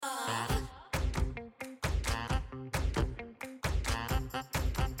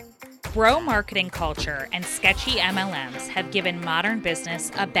Bro marketing culture and sketchy MLMs have given modern business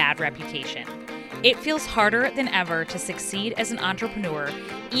a bad reputation. It feels harder than ever to succeed as an entrepreneur,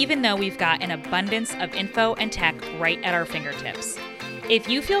 even though we've got an abundance of info and tech right at our fingertips. If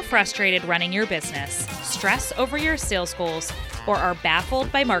you feel frustrated running your business, stress over your sales goals, or are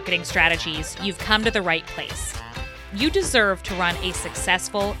baffled by marketing strategies, you've come to the right place. You deserve to run a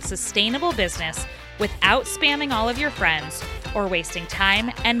successful, sustainable business without spamming all of your friends or wasting time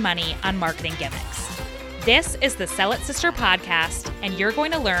and money on marketing gimmicks. This is the Sell It Sister podcast, and you're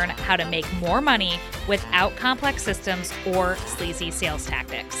going to learn how to make more money without complex systems or sleazy sales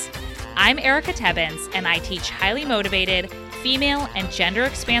tactics. I'm Erica Tebbins, and I teach highly motivated, female and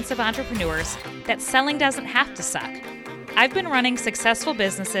gender-expansive entrepreneurs that selling doesn't have to suck. I've been running successful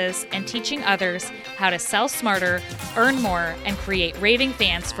businesses and teaching others how to sell smarter, earn more, and create raving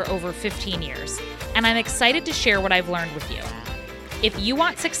fans for over 15 years. And I'm excited to share what I've learned with you. If you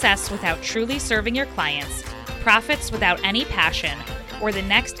want success without truly serving your clients, profits without any passion, or the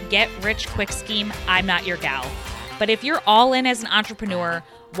next get-rich-quick scheme, I'm not your gal. But if you're all in as an entrepreneur,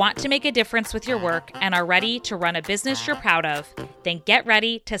 want to make a difference with your work, and are ready to run a business you're proud of, then get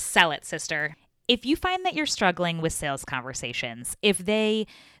ready to sell it, sister. If you find that you're struggling with sales conversations, if they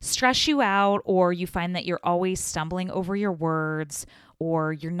stress you out, or you find that you're always stumbling over your words,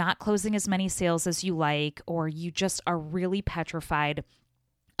 or you're not closing as many sales as you like, or you just are really petrified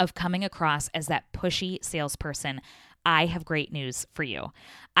of coming across as that pushy salesperson, I have great news for you.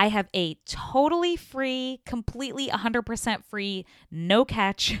 I have a totally free, completely 100% free, no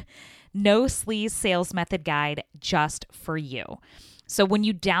catch, no sleaze sales method guide just for you. So when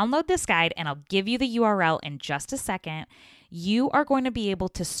you download this guide, and I'll give you the URL in just a second, you are going to be able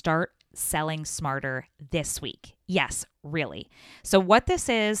to start selling smarter this week. Yes, really. So what this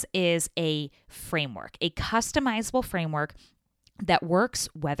is a framework, a customizable framework that works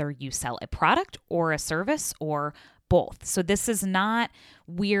whether you sell a product or a service or both. So this is not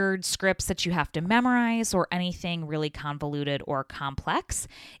weird scripts that you have to memorize or anything really convoluted or complex.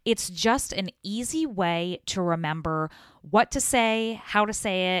 It's just an easy way to remember what to say, how to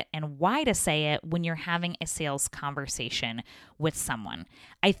say it, and why to say it when you're having a sales conversation with someone.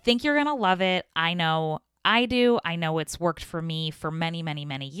 I think you're going to love it. I know I do. I know it's worked for me for many, many,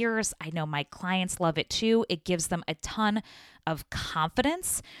 many years. I know my clients love it too. It gives them a ton of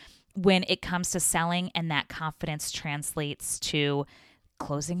confidence when it comes to selling, and that confidence translates to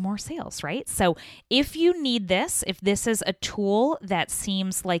closing more sales, right? So if you need this, if this is a tool that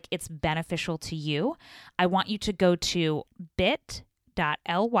seems like it's beneficial to you, I want you to go to bit.ly/Sell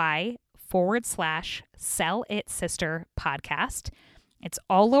It Sister podcast. It's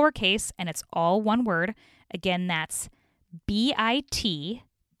all lowercase and it's all one word. Again, that's bit.ly,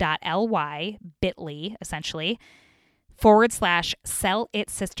 bit.ly, essentially, /Sell It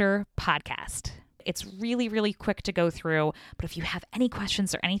Sister podcast. It's really, really quick to go through, but if you have any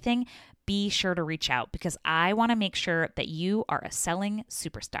questions or anything, be sure to reach out because I want to make sure that you are a selling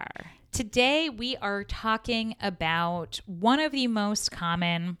superstar. Today, we are talking about one of the most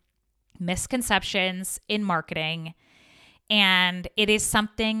common misconceptions in marketing, and it is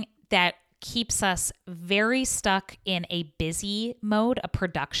something that keeps us very stuck in a busy mode, a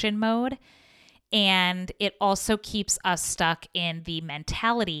production mode. And it also keeps us stuck in the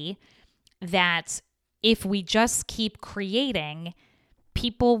mentality that if we just keep creating,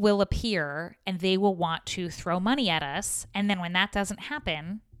 people will appear and they will want to throw money at us. And then when that doesn't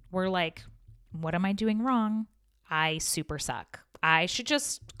happen, we're like, what am I doing wrong? I super suck. I should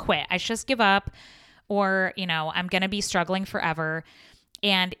just quit. I should just give up, or, I'm going to be struggling forever.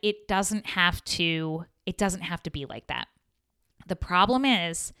 And it doesn't have to be like that. The problem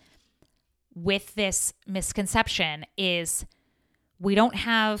is, with this misconception is we don't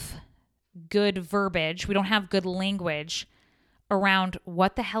have good verbiage, we don't have good language around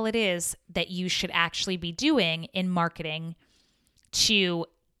what the hell it is that you should actually be doing in marketing to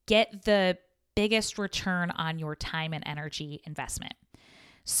get the biggest return on your time and energy investment.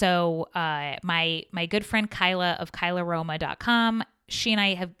 So my good friend Kyla of kylaroma.com, she and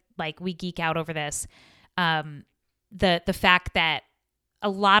I have we geek out over this. The fact that a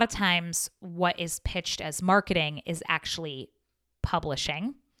lot of times what is pitched as marketing is actually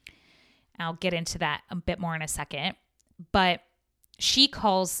publishing. I'll get into that a bit more in a second. But she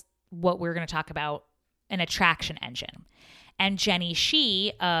calls what we're going to talk about an attraction engine. And Jenny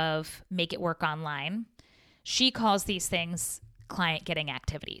Shee of Make It Work Online, she calls these things client getting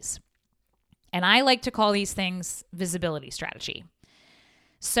activities. And I like to call these things visibility strategy.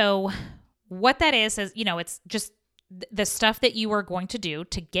 So what that is, it's just the stuff that you are going to do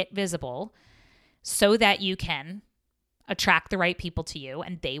to get visible so that you can attract the right people to you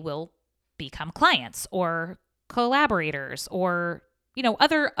and they will become clients or collaborators or,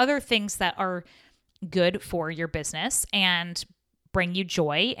 other things that are good for your business and bring you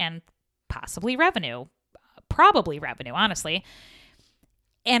joy and possibly revenue, probably revenue, honestly.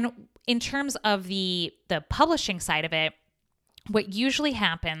 And in terms of the publishing side of it, what usually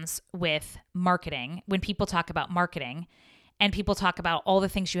happens with marketing, when people talk about marketing and people talk about all the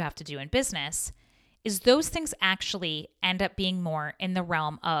things you have to do in business, is those things actually end up being more in the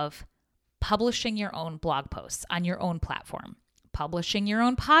realm of publishing your own blog posts on your own platform, publishing your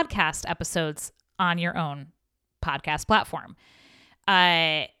own podcast episodes on your own podcast platform,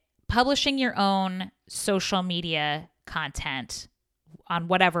 publishing your own social media content on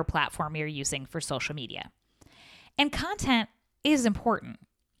whatever platform you're using for social media. And content is important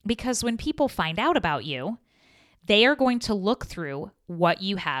because when people find out about you, they are going to look through what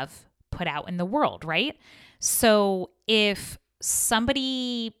you have put out in the world, right? So if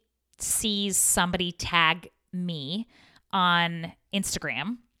somebody sees somebody tag me on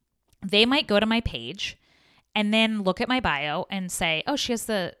Instagram, they might go to my page and then look at my bio and say, oh, she has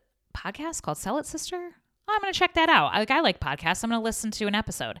the podcast called Sell It Sister? Oh, I'm going to check that out. I like podcasts. I'm going to listen to an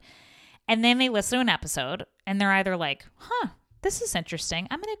episode. And then they listen to an episode and they're either like, this is interesting.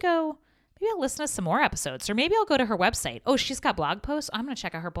 I'm going to go, maybe I'll listen to some more episodes, or maybe I'll go to her website. Oh, she's got blog posts. I'm going to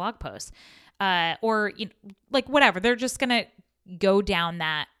check out her blog posts. Or whatever. They're just going to go down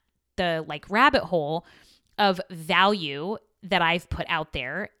the rabbit hole of value that I've put out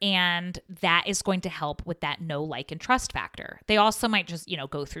there. And that is going to help with that know, like, and trust factor. They also might just,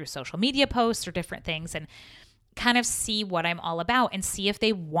 go through social media posts or different things and kind of see what I'm all about and see if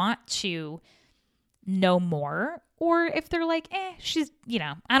they want to know more, or if they're like, she's,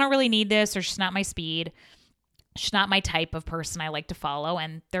 I don't really need this, or she's not my speed. She's not my type of person I like to follow,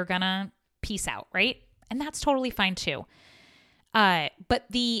 and they're gonna peace out, right? And that's totally fine too. But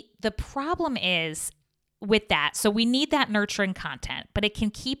the problem is with that, so we need that nurturing content, but it can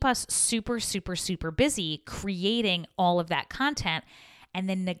keep us super, super, super busy creating all of that content and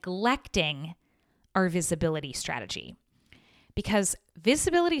then neglecting our visibility strategy. Because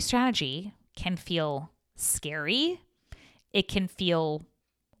visibility strategy can feel scary. It can feel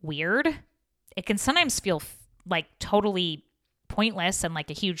weird. It can sometimes feel like totally pointless and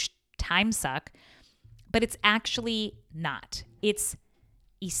like a huge time suck, but it's actually not. It's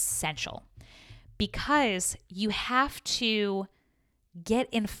essential because you have to get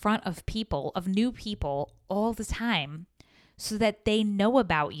in front of people, of new people all the time so that they know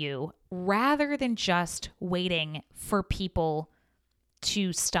about you rather than just waiting for people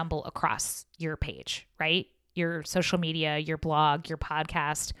to stumble across your page, right? Your social media, your blog, your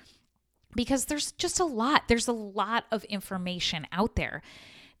podcast, because there's just a lot. There's a lot of information out there.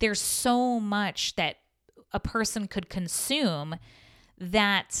 There's so much that a person could consume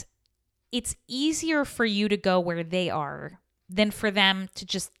that it's easier for you to go where they are than for them to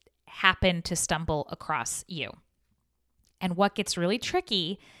just happen to stumble across you. And what gets really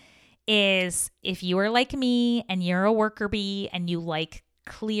tricky is if you are like me and you're a worker bee and you like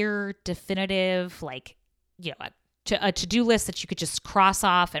clear, definitive, a to-do list that you could just cross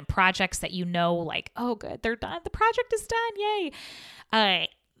off and projects that like, oh, good, they're done. The project is done. Yay.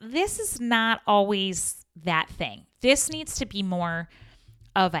 This is not always that thing. This needs to be more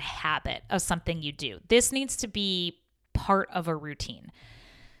of a habit of something you do. This needs to be part of a routine.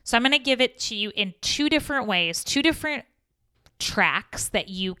 So I'm going to give it to you in two different ways, two different tracks that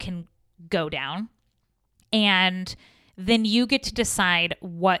you can go down. And then you get to decide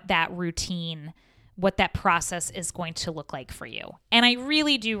what that routine, what that process is going to look like for you. And I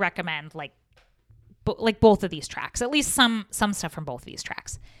really do recommend like both of these tracks, at least some stuff from both of these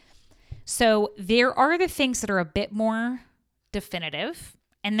tracks. So there are the things that are a bit more definitive,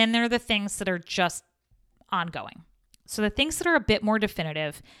 and then there are the things that are just ongoing. So the things that are a bit more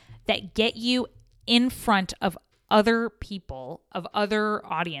definitive that get you in front of other people, of other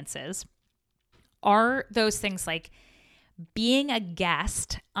audiences, are those things like being a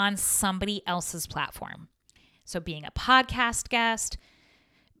guest on somebody else's platform. So being a podcast guest,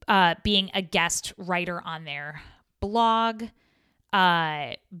 being a guest writer on their blog,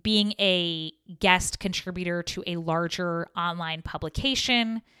 being a guest contributor to a larger online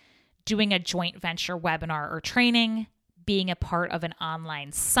publication, doing a joint venture webinar or training, being a part of an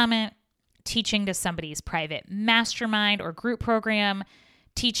online summit, teaching to somebody's private mastermind or group program,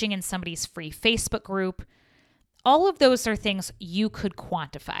 teaching in somebody's free Facebook group. All of those are things you could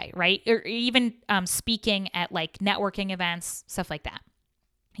quantify, right? Or even speaking at like networking events, stuff like that.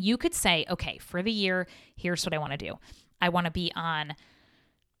 You could say, okay, for the year, here's what I want to do. I want to be on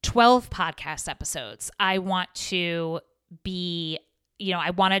 12 podcast episodes. I want to be,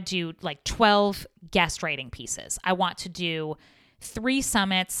 I want to do like 12 guest writing pieces. I want to do 3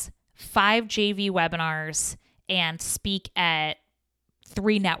 summits, 5 JV webinars, and speak at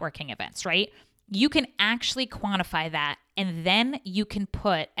 3 networking events, right? You can actually quantify that, and then you can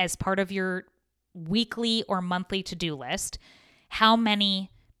put as part of your weekly or monthly to-do list how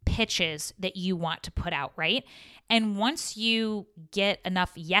many pitches that you want to put out, right? And once you get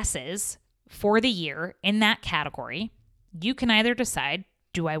enough yeses for the year in that category, you can either decide,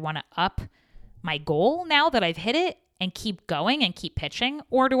 do I want to up my goal now that I've hit it and keep going and keep pitching,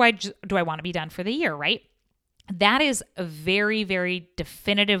 or do I want to be done for the year, right? That is a very, very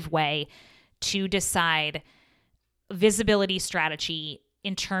definitive way to decide visibility strategy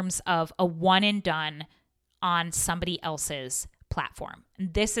in terms of a one and done on somebody else's platform.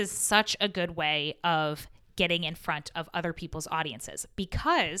 This is such a good way of getting in front of other people's audiences,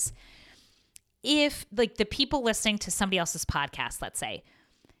 because if like the people listening to somebody else's podcast, let's say,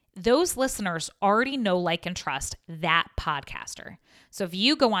 those listeners already know, like, and trust that podcaster. So if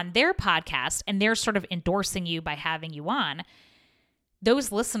you go on their podcast and they're sort of endorsing you by having you on,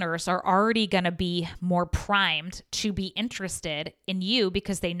 those listeners are already going to be more primed to be interested in you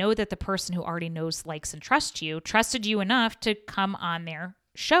because they know that the person who already knows, likes, and trusts you trusted you enough to come on their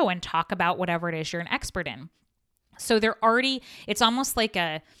show and talk about whatever it is you're an expert in. So they're already, it's almost like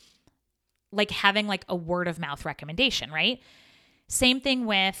having like a word of mouth recommendation, right? Same thing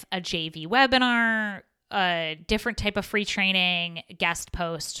with a JV webinar, a different type of free training, guest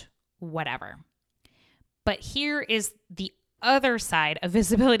post, whatever. But here is the other side of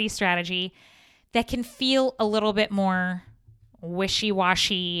visibility strategy that can feel a little bit more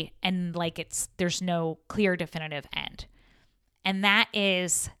wishy-washy and like there's no clear definitive end. And that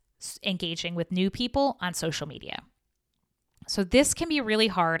is engaging with new people on social media. So this can be really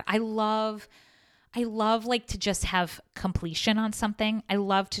hard. I love like to just have completion on something. I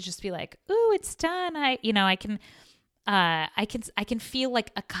love to just be like, ooh, it's done. I can feel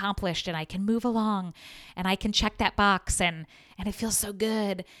like accomplished, and I can move along, and I can check that box, and it feels so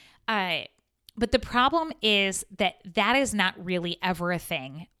good. But the problem is that is not really ever a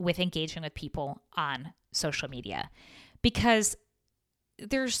thing with engaging with people on social media, because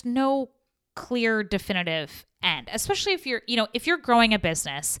there's no clear, definitive end, especially if you're growing a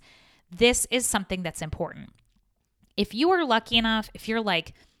business. This is something that's important. If you are lucky enough, if you're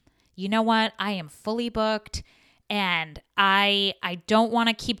like, you know what, I am fully booked and I don't want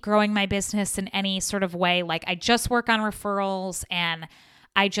to keep growing my business in any sort of way. Like, I just work on referrals and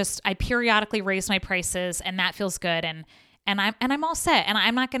I periodically raise my prices and that feels good. And I'm all set and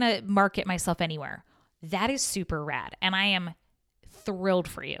I'm not going to market myself anywhere. That is super rad. And I am thrilled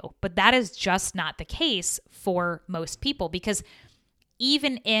for you, but that is just not the case for most people, because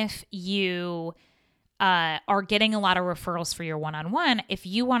even if you are getting a lot of referrals for your one-on-one, if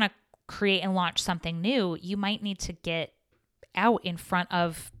you want to create and launch something new, you might need to get out in front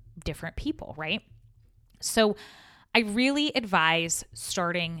of different people, right? So I really advise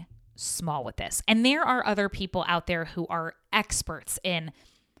starting small with this. And there are other people out there who are experts in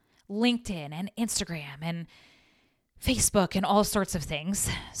LinkedIn and Instagram and Facebook and all sorts of things.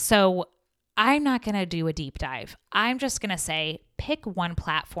 So I'm not going to do a deep dive. I'm just going to say, pick one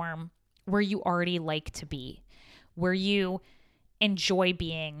platform where you already like to be, where you enjoy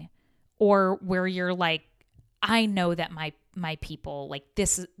being, or where you're like, I know that my people, like,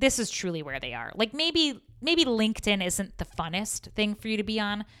 this is truly where they are. Like, maybe LinkedIn isn't the funnest thing for you to be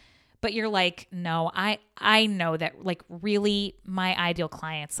on, but you're like, no, I know that, like, really my ideal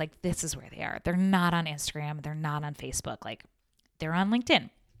clients, like, this is where they are. They're not on Instagram. They're not on Facebook. Like, they're on LinkedIn.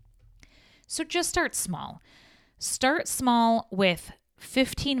 So just start small. Start small with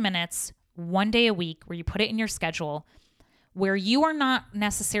 15 minutes, one day a week, where you put it in your schedule, where you are not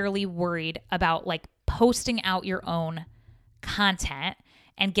necessarily worried about like posting out your own content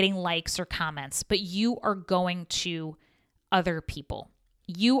and getting likes or comments, but you are going to other people.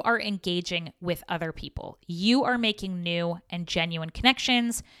 You are engaging with other people. You are making new and genuine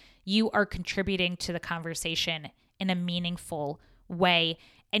connections. You are contributing to the conversation in a meaningful way.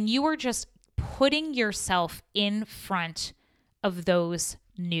 And you are just putting yourself in front of those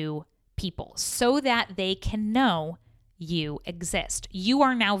new people so that they can know you exist. You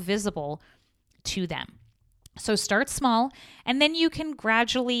are now visible to them. So start small, and then you can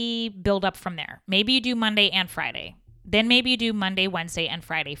gradually build up from there. Maybe you do Monday and Friday. Then maybe you do Monday, Wednesday, and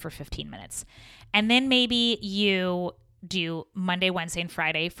Friday for 15 minutes. And then maybe you do Monday, Wednesday, and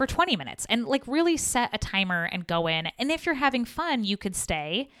Friday for 20 minutes. And like really set a timer and go in. And if you're having fun, you could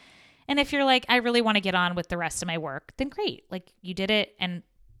stay. And if you're like, I really want to get on with the rest of my work, then great. Like, you did it, and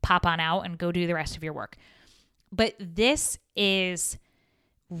pop on out and go do the rest of your work. But this is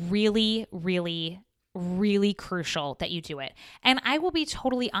really, really, really crucial that you do it. And I will be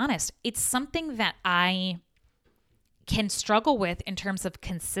totally honest, it's something that I can struggle with in terms of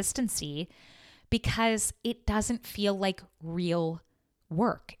consistency because it doesn't feel like real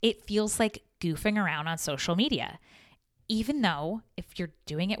work. It feels like goofing around on social media, even though if you're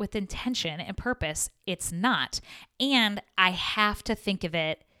doing it with intention and purpose, it's not. And I have to think of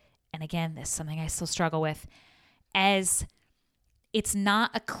it, and again, this is something I still struggle with, as it's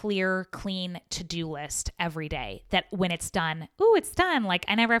not a clear, clean to-do list every day that when it's done, ooh, it's done. Like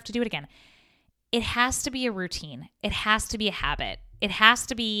I never have to do it again. It has to be a routine. It has to be a habit. It has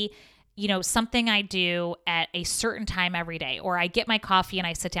to be, something I do at a certain time every day, or I get my coffee and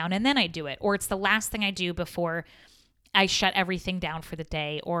I sit down and then I do it, or it's the last thing I do before I shut everything down for the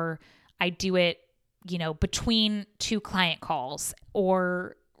day, or I do it, between 2 client calls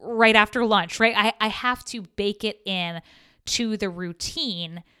or right after lunch, right? I have to bake it in to the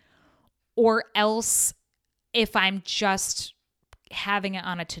routine, or else if I'm just having it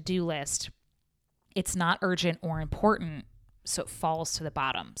on a to-do list, it's not urgent or important, so it falls to the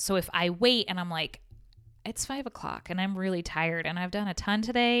bottom. So if I wait and I'm like, it's 5:00 and I'm really tired and I've done a ton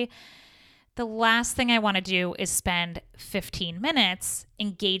today, the last thing I want to do is spend 15 minutes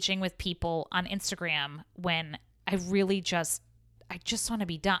engaging with people on Instagram when I just want to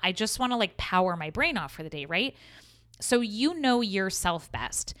be done. I just want to power my brain off for the day, right? So you know yourself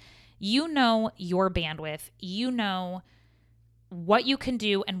best. You know your bandwidth. You know what you can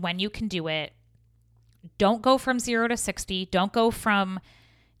do and when you can do it. Don't go from 0 to 60. Don't go from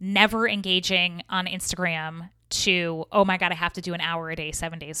never engaging on Instagram to, oh my God, I have to do an hour a day,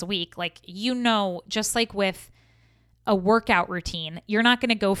 7 days a week. Just like with a workout routine, you're not going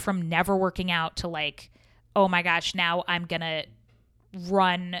to go from never working out to oh my gosh, now I'm going to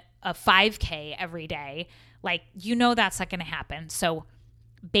run a 5K every day. That's not going to happen. So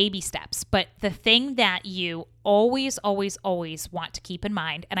baby steps. But the thing that you always, always, always want to keep in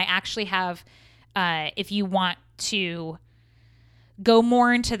mind, and I actually have, if you want to go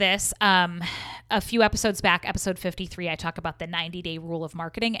more into this, a few episodes back, episode 53, I talk about the 90-day rule of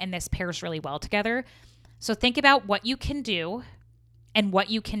marketing, and this pairs really well together. So think about what you can do and what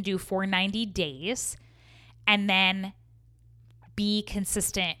you can do for 90 days, and then be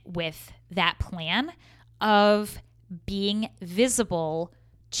consistent with that plan of being visible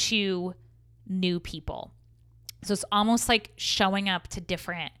to new people. So it's almost like showing up to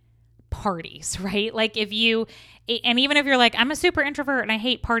different parties, right? And even if you're like, I'm a super introvert and I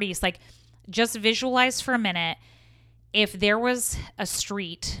hate parties, just visualize for a minute if there was a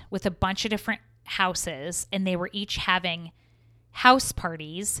street with a bunch of different houses and they were each having house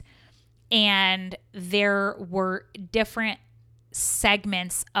parties and there were different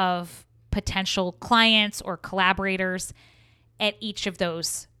segments of potential clients or collaborators at each of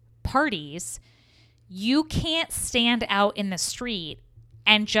those parties. You can't stand out in the street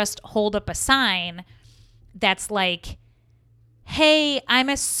and just hold up a sign that's like, hey, I'm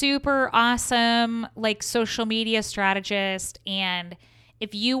a super awesome social media strategist, and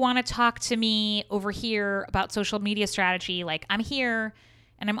if you want to talk to me over here about social media strategy, I'm here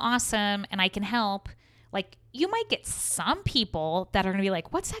and I'm awesome and I can help. You might get some people that are going to be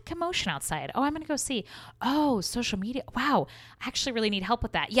like, what's that commotion outside? Oh, I'm going to go see. Oh, social media. Wow. I actually really need help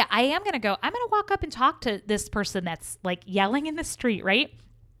with that. Yeah, I am going to go. I'm going to walk up and talk to this person that's yelling in the street, right?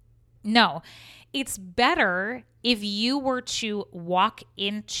 No, it's better if you were to walk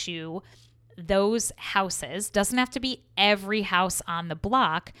into those houses. Doesn't have to be every house on the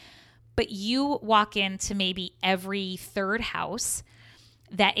block, but you walk into maybe every third house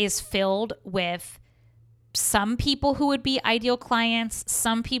that is filled with some people who would be ideal clients,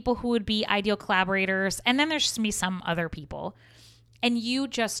 some people who would be ideal collaborators, and then there's just going to be some other people. And you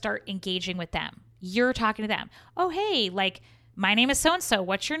just start engaging with them. You're talking to them. Oh, hey, my name is so-and-so.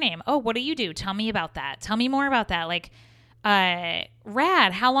 What's your name? Oh, what do you do? Tell me about that. Tell me more about that.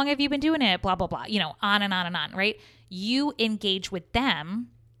 Rad, how long have you been doing it? Blah, blah, blah. On and on and on, right? You engage with them,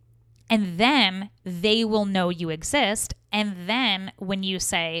 and then they will know you exist. And then when you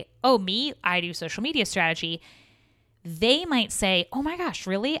say, oh, me, I do social media strategy, they might say, oh my gosh,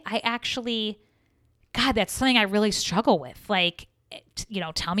 really? God, that's something I really struggle with.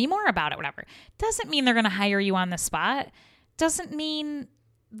 Tell me more about it, whatever. Doesn't mean they're going to hire you on the spot. Doesn't mean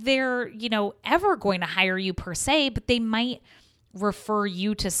they're, ever going to hire you per se, but they might refer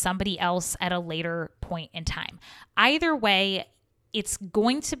you to somebody else at a later point in time. Either way, it's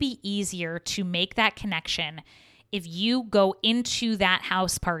going to be easier to make that connection if you go into that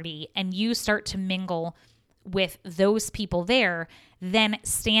house party and you start to mingle with those people there than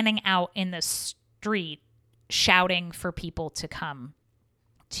standing out in the street shouting for people to come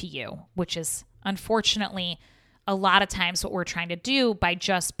to you, which is unfortunately a lot of times what we're trying to do by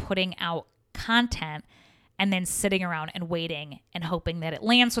just putting out content and then sitting around and waiting and hoping that it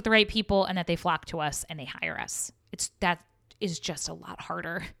lands with the right people and that they flock to us and they hire us. That is just a lot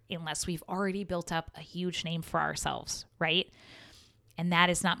harder unless we've already built up a huge name for ourselves, right? And that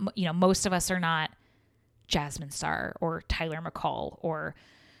is not, most of us are not Jasmine Star or Tyler McCall or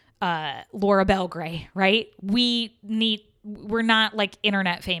Laura Belgray, right? We're not like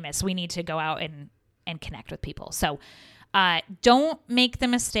internet famous. We need to go out and connect with people. So don't make the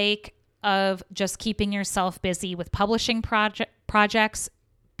mistake of just keeping yourself busy with publishing projects.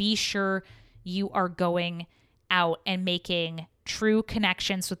 Be sure you are going out and making true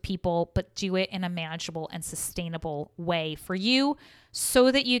connections with people, but do it in a manageable and sustainable way for you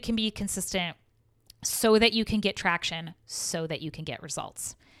so that you can be consistent, so that you can get traction, so that you can get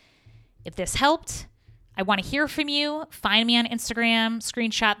results. If this helped, I want to hear from you. Find me on Instagram,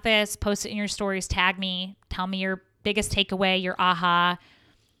 screenshot this, post it in your stories, tag me, tell me your biggest takeaway, your aha.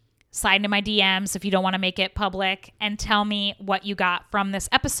 Slide into my DMs if you don't want to make it public and tell me what you got from this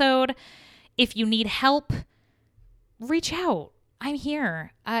episode. If you need help, reach out. I'm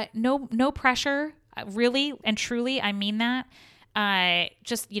here. No pressure. Really and truly, I mean that.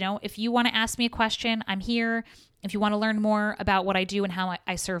 Just, if you want to ask me a question, I'm here. If you want to learn more about what I do and how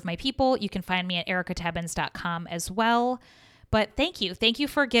I serve my people, you can find me at ericatebbins.com as well. But thank you. Thank you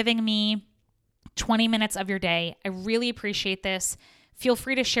for giving me 20 minutes of your day. I really appreciate this. Feel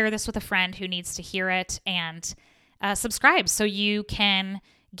free to share this with a friend who needs to hear it, and subscribe so you can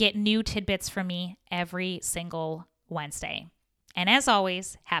get new tidbits from me every single Wednesday. And as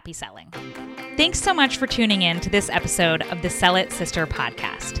always, happy selling. Thanks so much for tuning in to this episode of the Sell It Sister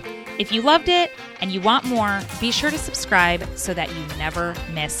podcast. If you loved it and you want more, be sure to subscribe so that you never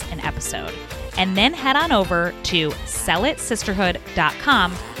miss an episode. And then head on over to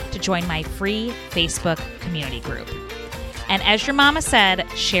sellиtsisterhood.com to join my free Facebook community group. And as your mama said,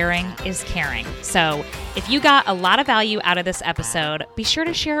 sharing is caring. So if you got a lot of value out of this episode, be sure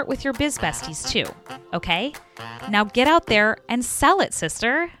to share it with your biz besties too, okay? Now get out there and sell it,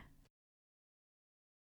 sister.